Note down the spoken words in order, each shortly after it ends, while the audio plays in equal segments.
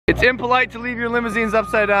It's impolite to leave your limousines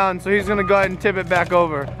upside down, so he's gonna go ahead and tip it back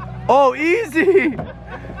over. Oh, easy!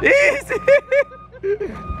 Easy!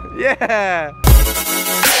 Yeah!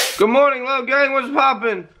 Good morning, little gang, what's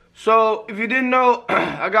poppin'? So, if you didn't know,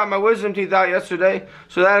 I got my wisdom teeth out yesterday,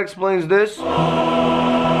 so that explains this. Someone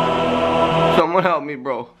help me,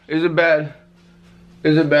 bro. Is it bad?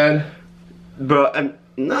 Is it bad? Bro,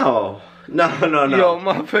 no. No. Yo,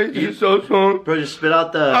 my face is so strong. Bro, just spit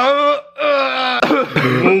out the...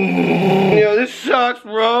 Yo, this sucks,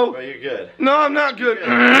 bro. Bro, you're good. No, I'm not good.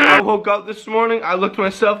 I woke up this morning, I looked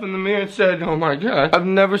myself in the mirror and said, oh my God, I've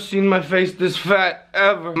never seen my face this fat,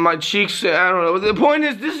 ever. My cheeks, I don't know. The point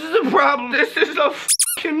is, this is a problem. This is a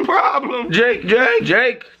fucking problem. Jake,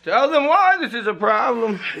 tell them why this is a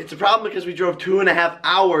problem. It's a problem because we drove 2.5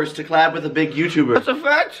 hours to collab with a big YouTuber. That's a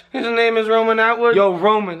fact. His name is Roman Atwood. Yo,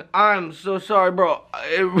 Roman, I'm so sorry, bro.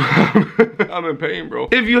 I'm in pain, bro.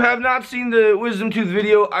 If you have not seen the Wisdom Tooth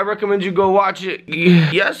video, I recommend you go watch it.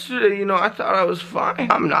 Yesterday, you know, I thought I was fine.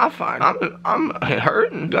 I'm not fine. I'm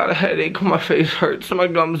hurting. Got a headache. My face hurts. My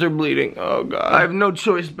gums are bleeding. Oh, God. I have no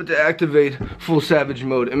choice but to activate full savage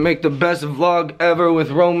mode and make the best vlog ever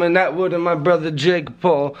with Roman Atwood and my brother Jake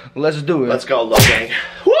Paul. Let's do it. Let's go, Logan.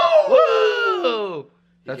 Woo! Woo!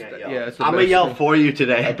 That's I'm gonna yell for you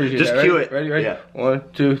today. I appreciate Just that. cue it. Ready? Yeah. 1,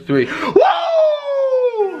 2, 3. Woo!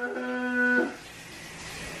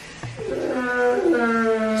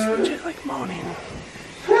 Just like moaning.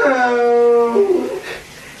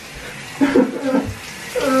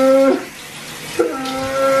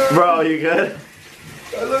 Bro, you good?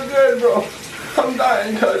 I look good, bro. I'm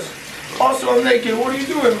dying, cuz. Also, I'm naked. What are you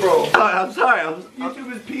doing, bro? I'm sorry.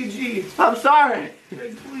 YouTube is PG. I'm sorry.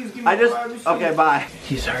 Please give me privacy. Okay, bye.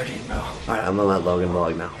 He's hurting, bro. Alright, I'm gonna let Logan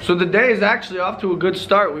vlog now. So the day is actually off to a good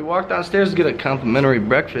start. We walked downstairs to get a complimentary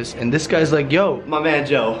breakfast, and this guy's like, yo. My man,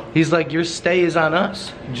 Joe. He's like, your stay is on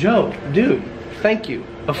us. Joe, dude, thank you.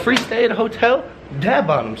 A free stay at a hotel? Dab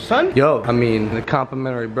on him, son. Yo, I mean, the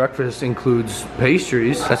complimentary breakfast includes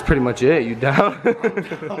pastries. That's pretty much it. You down?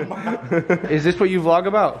 Is this what you vlog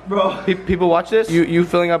about? Bro. People watch this? You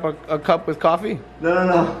filling up a cup with coffee?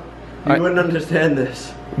 No. You wouldn't understand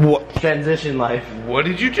this. What? Transition life. What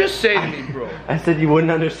did you just say to me, bro? I said you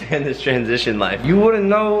wouldn't understand this transition life. You wouldn't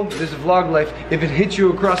know this vlog life if it hit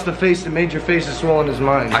you across the face and made your face as swollen as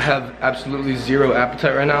mine. I have absolutely zero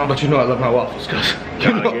appetite right now, but you know I love my waffles, cuz.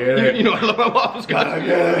 You know I love my waffles, cuz.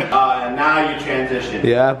 Now you transition.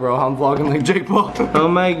 Yeah, bro, I'm vlogging like Jake Paul. Oh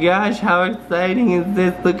my gosh, how exciting is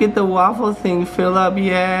this? Look at the waffle thing fill up,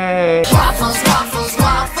 yay. Waffles, waffles,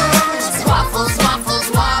 waffles, waffles, waffles,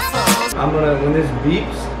 waffles. I'm gonna, when this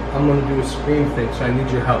beeps, I'm gonna do a scream thing, so I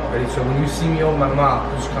need your help, ready? So when you see me open my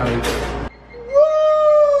mouth, just kind of... Woo!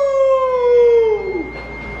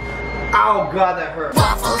 Ow, God, that hurt.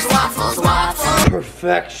 Waffles, waffles, waffles.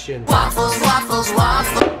 Perfection. Waffles, waffles,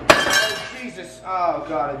 waffles. Oh, Jesus. Oh,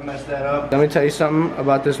 God, I messed that up. Let me tell you something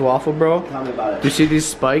about this waffle, bro. Tell me about it. You see these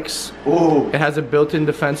spikes? Ooh. It has a built-in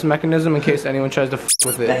defense mechanism in case anyone tries to f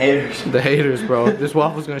with it. The haters. The haters, bro. This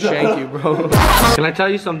waffle's gonna shank you, bro. Can I tell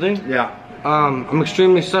you something? Yeah. I'm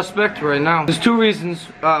extremely suspect right now. There's two reasons.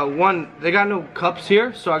 One, they got no cups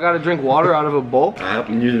here, so I gotta drink water out of a bowl.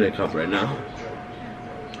 I'm using a cup right now.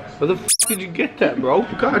 Where the f did you get that, bro?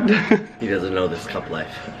 God. He doesn't know this cup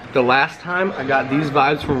life. The last time I got these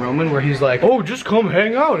vibes from Roman where he's like, oh, just come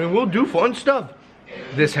hang out and we'll do fun stuff.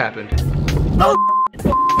 This happened. Oh,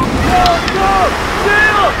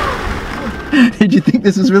 Did you think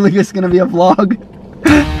this was really just gonna be a vlog?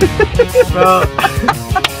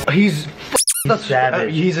 He's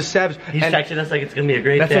savage. He's a savage. He's texting us like it's gonna be a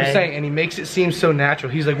great day. That's what I'm saying, and he makes it seem so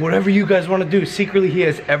natural. He's like, whatever you guys want to do. Secretly, he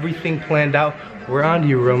has everything planned out. We're on to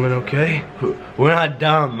you, Roman, okay? We're not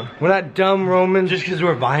dumb. We're not dumb, Roman. Just because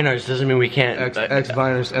we're Viners doesn't mean we can't.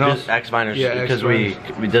 Ex-Viners. And just ex-Viners. Yeah, because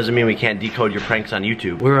it doesn't mean we can't decode your pranks on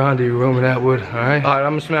YouTube. We're on to you, Roman Atwood, alright? Alright,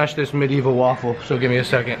 I'm gonna smash this medieval waffle, so give me a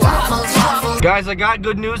second. Guys, I got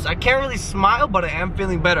good news. I can't really smile, but I am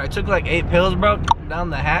feeling better. I took like 8 pills, bro, down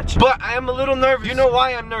the hatch. But I am a little nervous. You know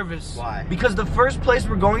why I'm nervous? Why? Because the first place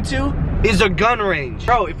we're going to is a gun range.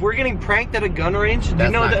 Bro, if we're getting pranked at a gun range, do you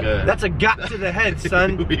know that that's a got to the head,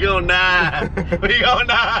 son. We gon' die. We gon'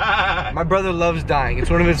 die. My brother loves dying. It's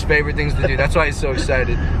one of his favorite things to do. That's why he's so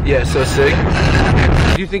excited. Yeah, so sick.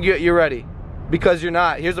 Do you think you're ready? Because you're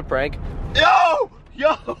not. Here's a prank. Yo!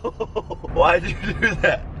 Why'd you do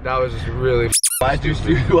that? That was really Why'd you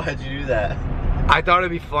do that? I thought it'd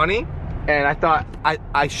be funny and I thought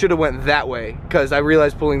I should have went that way because I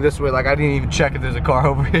realized pulling this way, like I didn't even check if there's a car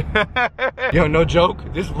over here. Yo, no joke,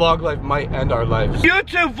 this vlog life might end our lives.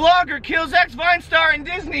 YouTube vlogger kills ex-Vine star and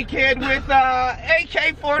Disney kid with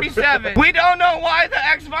AK-47. We don't know why the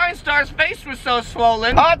ex-Vine star's face was so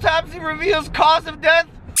swollen. Autopsy reveals cause of death.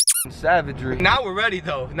 Savagery. Now we're ready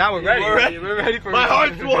though. Now we're ready. We're ready for my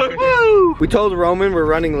heart's warm. Woo! We told Roman we're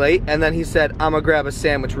running late, and then he said, "I'm gonna grab a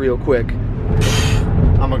sandwich real quick."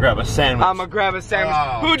 I'm gonna grab a sandwich. I'm gonna grab a sandwich.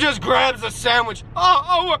 Oh. Who just grabs a sandwich?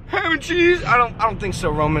 Oh, ham and cheese? I don't think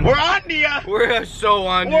so, Roman. We're on to ya. We're so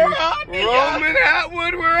on to We're on to ya. Roman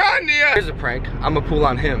Atwood, we're on to ya. Here's a prank. I'm gonna pull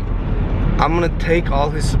on him. I'm gonna take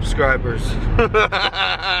all his subscribers.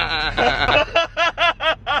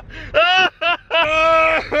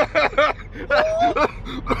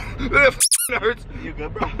 That hurts. You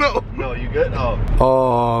good, bro? No, you good? Oh.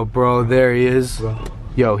 Oh, bro, there he is. Bro.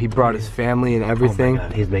 Yo, he brought his family and everything. Oh my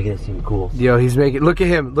God, he's making it seem cool. Yo, he's making. Look at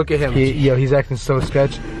him. Look at him. Yo, he's acting so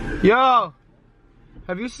sketch. Yo,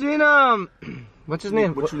 have you seen what's his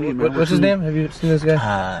name? What you need, man? What's his name? Have you seen this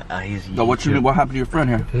guy? He's No, what you mean? What happened to your friend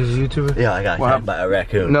here? He's a YouTuber. Yeah, I got attacked by a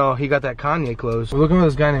raccoon. No, he got that Kanye clothes. We're looking at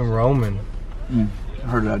this guy named Roman. I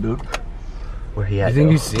heard of that dude. Where he at? You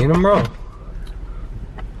think you've seen him, bro?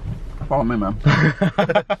 Follow me, man.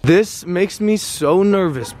 This makes me so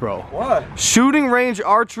nervous, bro. What? Shooting range,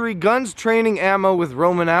 archery, guns, training, ammo with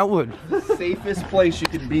Roman Atwood. Safest place you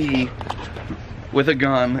could be with a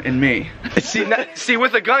gun and me. See,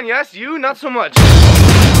 with a gun, yes. You, not so much.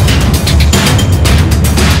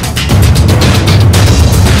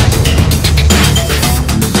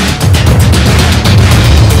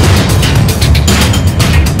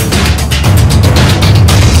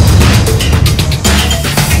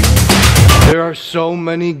 There are so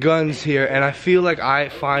many guns here, and I feel like I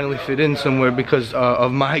finally fit in somewhere because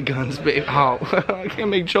of my guns, babe. How? I can't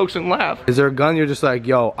make jokes and laugh. Is there a gun you're just like,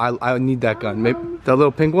 yo, I need that gun? Maybe the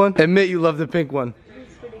little pink one? Admit you love the pink one.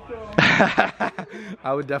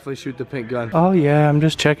 I would definitely shoot the pink gun. Oh yeah, I'm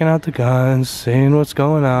just checking out the guns, seeing what's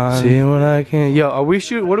going on, seeing what I can. Yo, are we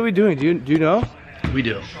shooting? What are we doing? Do you know? We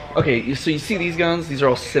do. Okay, so you see these guns? These are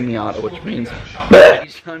all semi-auto, which means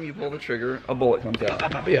each time you pull the trigger, a bullet comes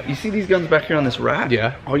out. Yeah. You see these guns back here on this rack?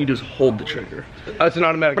 Yeah. All you do is hold the trigger. It's an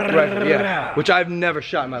automatic rifle, yeah. Which I've never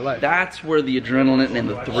shot in my life. That's where the adrenaline and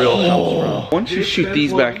the thrill comes from. Once you shoot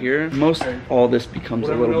these back here, most all this becomes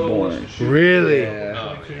a little boring. Really?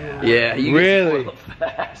 Yeah, you really? get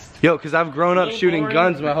fast. Yo, cause I've grown up shooting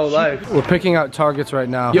guns my whole life. We're picking out targets right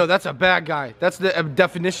now. Yo, that's a bad guy. That's the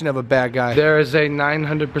definition of a bad guy. There is a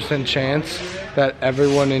 900% chance that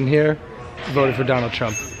everyone in here voted for Donald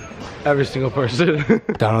Trump. Every single person.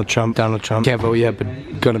 Donald Trump, Donald Trump. Can't vote yet, but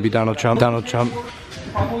gonna be Donald Trump, Donald Trump.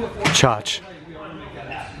 Chotch.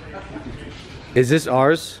 Is this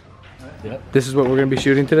ours? Yep. This is what we're gonna be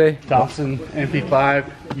shooting today? Dawson MP5,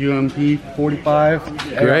 UMP 45.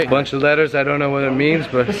 Great. Bunch of letters, I don't know what it means,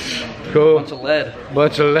 but cool. Bunch of lead.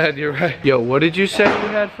 Bunch of lead, you're right. Yo, what did you say you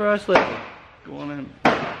had for us later? Go on in.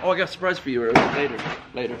 Oh, I got a surprise for you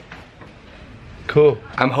later. Cool.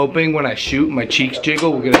 I'm hoping when I shoot, my cheeks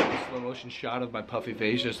jiggle, we'll get a slow motion shot of my puffy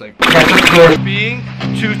face, just like. Being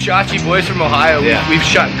two Chachi boys from Ohio, we've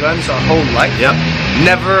shot guns our whole life. Yep.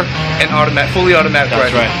 Never an automatic, fully automatic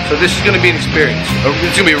rifle. That's right. So this is gonna be an experience.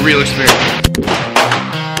 It's gonna be a real experience.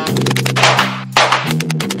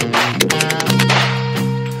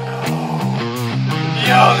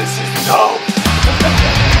 Yo, this is dope.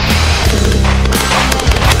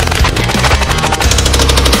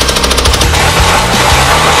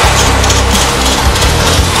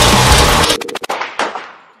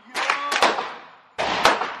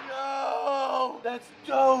 That's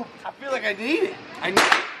dope. I feel like I need it.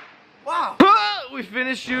 Wow. We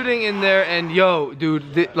finished shooting in there, and yo,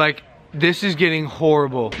 dude, like, this is getting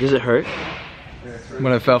horrible. Does it hurt?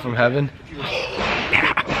 When I fell from heaven.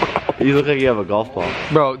 You look like you have a golf ball.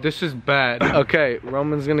 Bro, this is bad. Okay,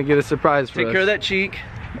 Roman's gonna get a surprise for us. Take care of that cheek.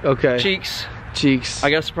 Okay. Cheeks. Cheeks. I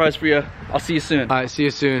got a surprise for you. I'll see you soon. Alright, see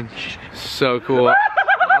you soon. So cool.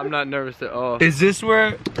 I'm not nervous at all. Is this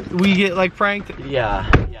where we get like pranked? Yeah,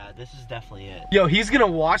 this is definitely it. Yo, he's gonna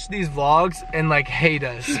watch these vlogs and like hate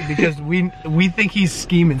us because we think he's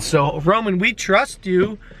scheming. So Roman, we trust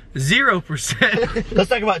you 0%. Let's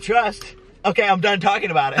talk about trust. Okay, I'm done talking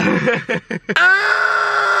about it.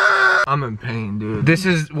 I'm in pain, dude. This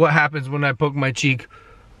is what happens when I poke my cheek.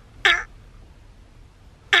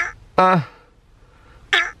 Why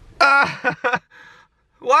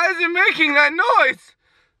is it making that noise?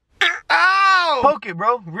 Ow! Poke it,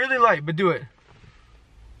 bro. Really light, but do it.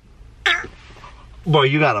 Boy,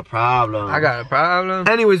 you got a problem. I got a problem.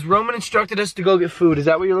 Anyways, Roman instructed us to go get food. Is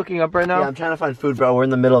that what you're looking up right now? Yeah, I'm trying to find food, bro. We're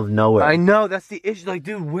in the middle of nowhere. I know, that's the issue. Like,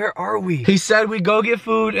 dude, where are we? He said we go get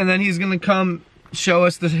food and then he's gonna come show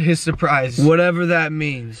us his surprise. Whatever that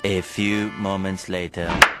means. A few moments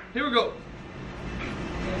later. Here we go.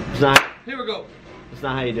 It's not. Here we go. It's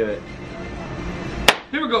not how you do it.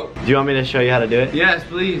 Here we go. Do you want me to show you how to do it? Yes,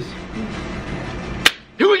 please.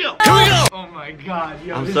 Here we go. Here we go. Oh my God,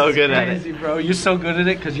 yo, I'm this so is good crazy, at it, bro. You're so good at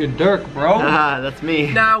it because you're Dirk, bro. That's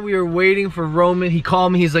me. Now we are waiting for Roman. He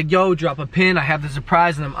called me. He's like, yo, drop a pin. I have the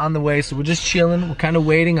surprise and I'm on the way. So we're just chilling. We're kind of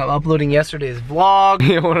waiting. I'm uploading yesterday's vlog.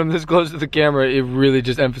 Yeah, when I'm this close to the camera, it really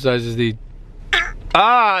just emphasizes the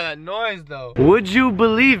that noise though. Would you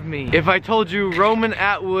believe me if I told you Roman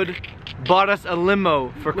Atwood bought us a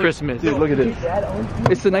limo for Christmas? Dude, look at this.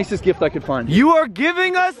 It's the nicest gift I could find. You are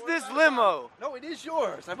giving us this limo. No, it is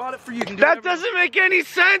yours. I bought it for you. That doesn't make any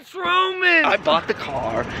sense, Roman. I bought the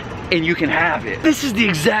car, and you can have it. This is the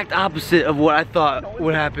exact opposite of what I thought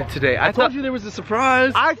would happen today. I told you there was a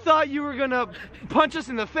surprise. I thought you were gonna punch us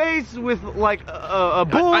in the face with like a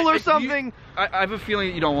bull or something. I have a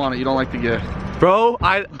feeling you don't want it. You don't like the gift. Bro,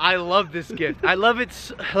 I love this gift. I love it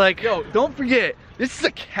like... Yo, don't forget, this is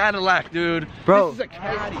a Cadillac, dude. Bro. This is a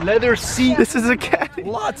Caddy. Leather seat. This is a cat.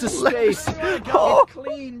 Lots of space. Oh. It's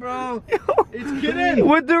clean, bro. It's get in.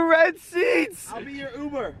 With the red seats. I'll be your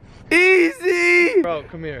Uber. Easy. Bro,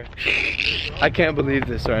 come here. I can't believe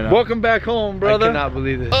this right now. Welcome back home, brother. I cannot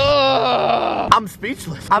believe this. I'm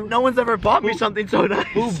speechless. No one's ever bought me something so nice.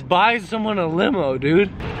 Who buys someone a limo,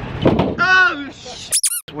 dude?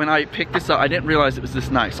 When I picked this up, I didn't realize it was this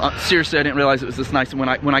nice. Seriously, I didn't realize it was this nice. And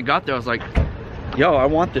when I got there, I was like, yo, I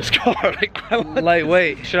want this car. Like,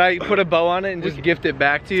 wait, should I put a bow on it and just gift it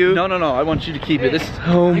back to you? No, I want you to keep it.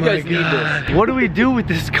 Oh you my guys God. need this. What do we do with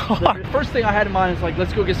this car? The first thing I had in mind is like,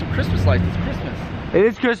 let's go get some Christmas lights. It's Christmas. It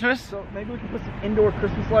is Christmas. So maybe we can put some indoor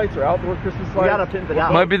Christmas lights or outdoor Christmas lights. We gotta pimp it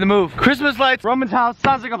out. Might be the move. Christmas lights, Roman's house,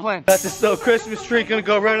 sounds like a plan. That's this little Christmas tree gonna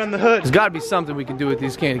go right on the hood. There's gotta be something we can do with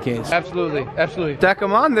these candy canes. Absolutely, absolutely. Stack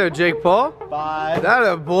them on there, Jake Paul. Bye. That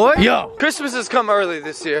a boy. Yo, Christmas has come early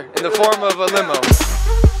this year in the form of a limo.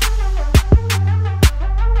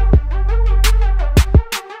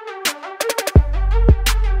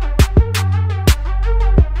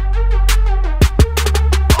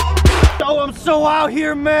 I'm so out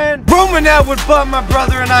here, man. Roman Atwood bought my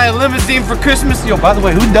brother and I a limousine for Christmas. Yo, by the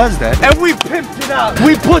way, who does that? And we pimped it out.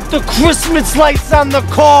 We put the Christmas lights on the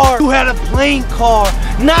car. You had a plain car.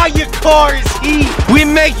 Now your car is heat. We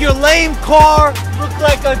make your lame car look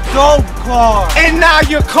like a dope car. And now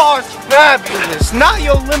your car's fabulous. Now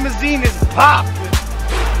your limousine is popping.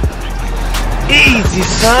 Easy,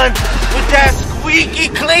 son. With that squeaky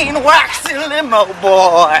clean waxy limo,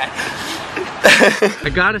 boy.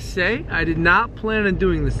 I gotta say, I did not plan on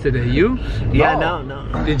doing this today. You? Yeah,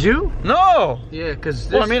 no. Did you? No! Yeah, because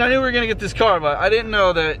Well, I mean, I knew we were gonna get this car, but I didn't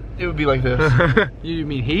know that it would be like this. You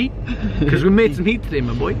mean heat? Because we made some heat today,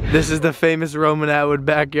 my boy. This is the famous Roman Atwood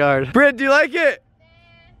backyard. Britt, do you like it?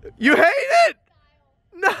 You hate it?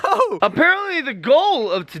 No! Apparently the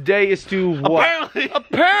goal of today is to what?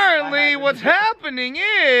 Apparently what's happening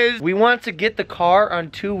is we want to get the car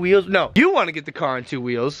on 2 wheels. No, you want to get the car on 2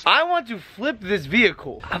 wheels. I want to flip this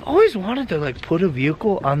vehicle. I've always wanted to like put a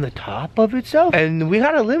vehicle on the top of itself. And we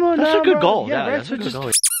got a limo now. That's a good bro. goal. Yeah, Yeah, right? that's So a good just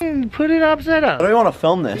goal. put it upside down. How do we want to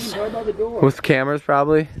film this? With cameras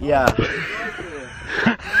probably. Yeah.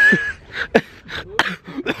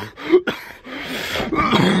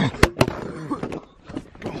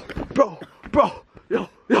 Bro, yo.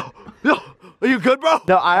 Are you good, bro?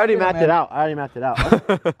 No, I already mapped it out.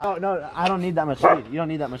 Oh, no, I don't need that much speed. You don't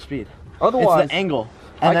need that much speed. Otherwise, It's the angle.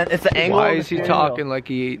 And then it's the angle. Why of the is he steering talking wheel. like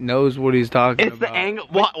he knows what he's talking It's about? the angle.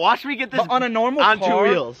 Watch me get this but on a normal on car,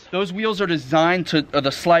 2 wheels. those wheels are designed to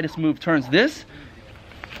the slightest move turns. This,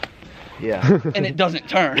 Yeah. and it doesn't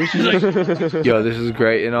turn. Yo, this is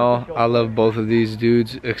great and all. I love both of these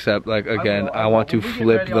dudes, except like again, I want to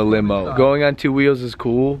flip the limo. Going on 2 wheels is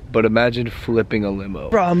cool, but imagine flipping a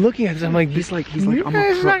limo. Bro, I'm looking at this. I'm like, he's like, it's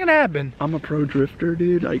not gonna happen. I'm a pro drifter,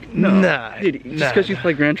 dude. Like, Nah, dude, just because you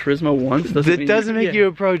play Gran Turismo once doesn't make you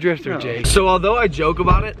a pro drifter, Jake. So although I joke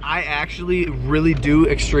about it, I actually really do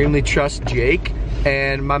extremely trust Jake,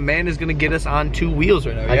 and my man is gonna get us on 2 wheels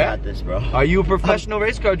right now. I Yeah? got this, bro. Are you a professional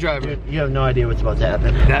race car driver? You have no idea what's about to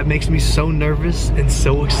happen. That makes me so nervous and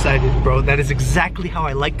so excited, bro. That is exactly how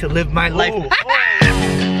I like to live my life.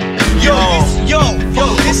 Yo,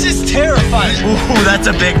 this is terrifying. Ooh, that's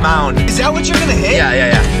a big mound. Is that what you're gonna hit?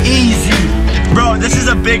 Yeah. Easy. Bro, this is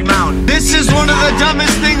a big mound. This is one of the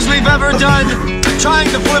dumbest things we've ever done. Trying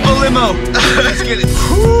to flip a limo. Let's get it.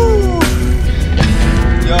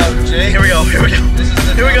 Yo, Jay. Here we go. Here we go. This is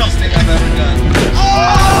the Here we go. dumbest thing I've ever done.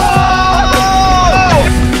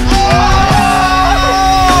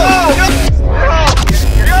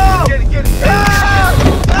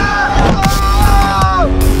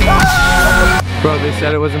 Bro, they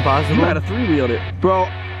said it was impossible. You had to 3-wheeled it. Bro,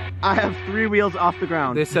 I have 3 wheels off the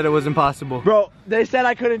ground. They said it was impossible. Bro, they said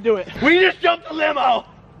I couldn't do it. We just jumped the limo.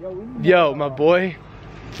 Yo, my boy.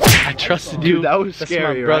 I trusted you. Dude, that was That's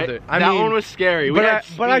scary, my brother. right? I That mean, one was scary. But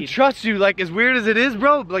I trust you. Like, as weird as it is,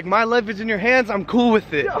 bro, like my life is in your hands. I'm cool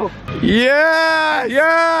with it. Yeah,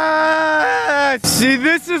 yeah. See,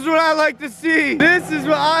 this is what I like to see. This is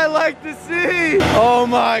what I like to see. Oh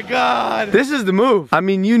my God. This is the move. I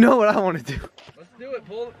mean, you know what I want to do. Do it.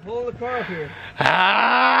 Pull the car up here.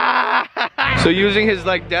 So using his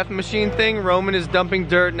like death machine thing, Roman is dumping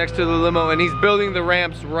dirt next to the limo and he's building the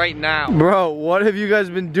ramps right now. Bro, what have you guys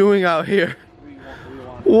been doing out here?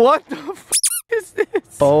 What the f is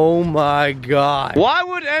this? Oh my God. Why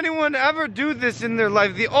would anyone ever do this in their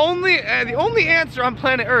life? The only answer on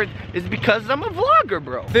planet Earth is because I'm a vlogger,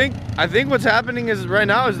 bro. I think what's happening is right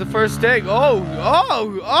now is the first take.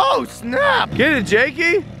 Oh, snap. Get it,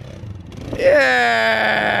 Jakey?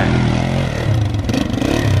 Yeah!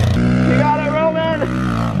 You got it, Roman!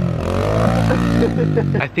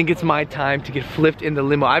 I think it's my time to get flipped in the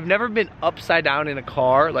limo. I've never been upside down in a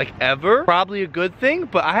car, like ever. Probably a good thing,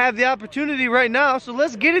 but I have the opportunity right now, so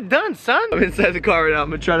let's get it done, son. I'm inside the car right now. I'm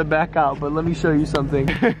gonna try to back out, but let me show you something.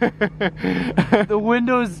 The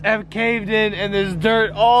windows have caved in and there's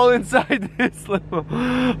dirt all inside this limo.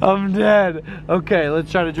 I'm dead. Okay, let's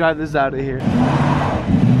try to drive this out of here.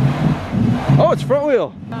 Oh, it's front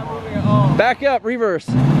wheel. Not moving at all. Back up, reverse.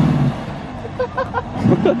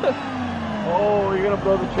 Oh, you're gonna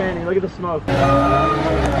blow the tranny. Look at the smoke.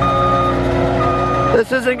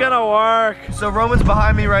 This isn't gonna work. So Roman's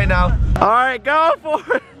behind me right now. All right, go for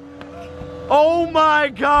it. Oh my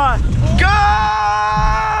God. Go!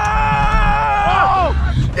 Oh,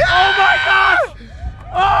 yeah! Oh my gosh!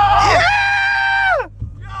 Oh!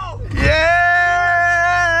 Yeah! Yeah!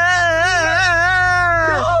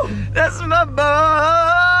 That's my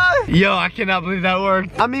boy. Yo, I cannot believe that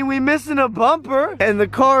worked. I mean, we missing a bumper and the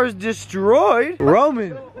car is destroyed.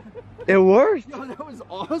 Roman, it worked. Yo, that was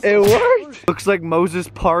awesome. It worked. Looks like Moses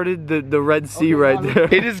parted the Red Sea right there.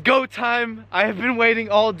 It is go time. I have been waiting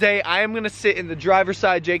all day. I am gonna sit in the driver's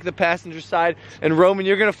side, Jake the passenger side, and Roman,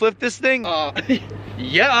 you're gonna flip this thing?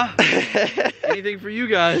 Yeah. Anything for you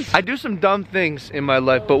guys. I do some dumb things in my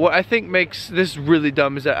life, but what I think makes this really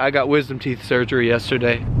dumb is that I got wisdom teeth surgery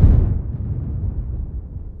yesterday.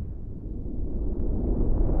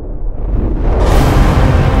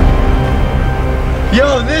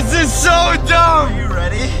 Yo, this is so dumb! Are you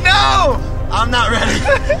ready? No! I'm not ready.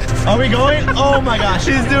 Are we going? Oh my gosh.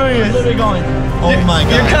 She's doing it. Literally going. Oh my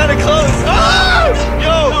God. You're kind of close.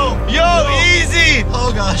 Oh! Yo, easy!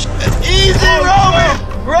 Oh gosh. Easy, Roman!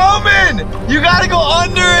 Roman! You gotta go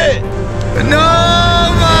under it! No,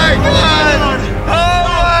 my God! Oh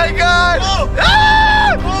my God!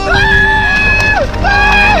 Ah! Ah!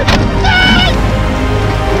 Ah! Ah!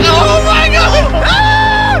 Oh my God! Ah!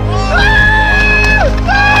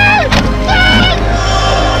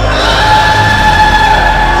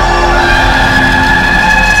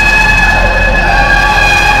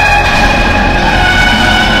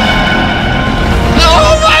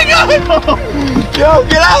 Yo,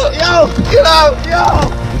 get out! Yo, get out! Yo,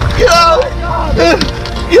 get out!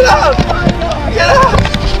 Get out! Get out!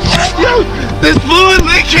 Yo, there's fluid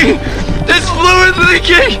leaking! There's fluid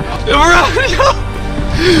leaking! We're out!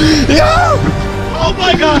 Yo! Oh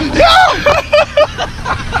my God! Yo!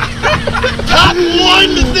 Top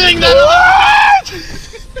one thing that worked!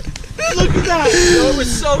 Look at that! Yo, it was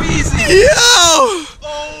so easy. Yo!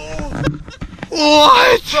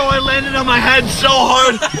 What? Bro, I landed on my head so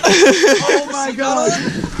hard. Oh my God.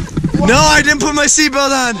 No, I didn't put my seatbelt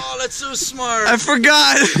on. Oh, that's so smart. I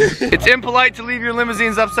forgot. It's impolite to leave your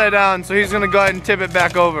limousines upside down, so he's gonna go ahead and tip it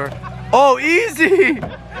back over. Oh, easy!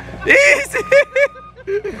 Easy!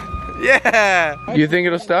 Yeah! You think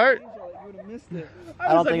it'll start?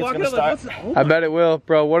 I don't think it's gonna start. I bet it will.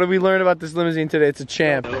 Bro, what did we learn about this limousine today? It's a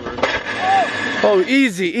champ. Oh,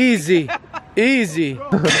 easy, easy, easy.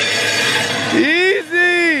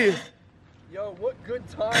 Easy! Yo, what good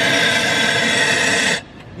time.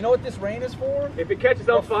 You know what this rain is for? If it catches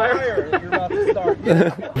on fire, you're about to start.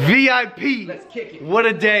 VIP! Let's kick it. What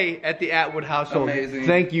a day at the Atwood household. Amazing.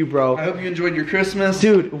 Thank you, bro. I hope you enjoyed your Christmas.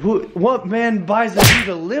 Dude, what man buys a dude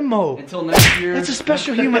a limo? Until next year. That's a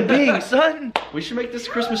special human being, son. We should make this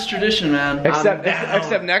Christmas tradition, man. Except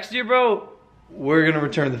next year, bro. we're gonna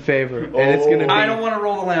return the favor, and it's gonna be. I don't want to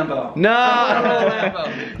roll the Lambo. No. I don't wanna roll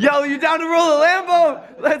the Lambo. Yo, you down to roll the Lambo?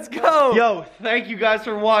 Let's go. Yo, thank you guys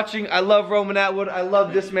for watching. I love Roman Atwood. I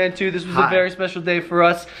love this man too. This was a very special day for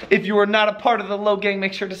us. If you are not a part of the Low Gang,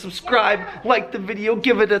 make sure to subscribe, like the video,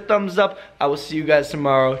 give it a thumbs up. I will see you guys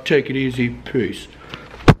tomorrow. Take it easy. Peace.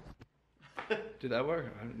 Did that work?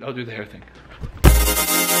 I'll do the hair thing.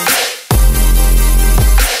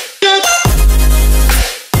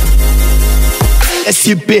 That's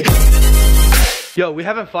your bit. Yo, we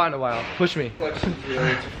haven't fought in a while. Push me. Flexion's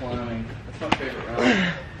really climbing. That's my favorite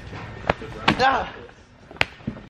round. Ah.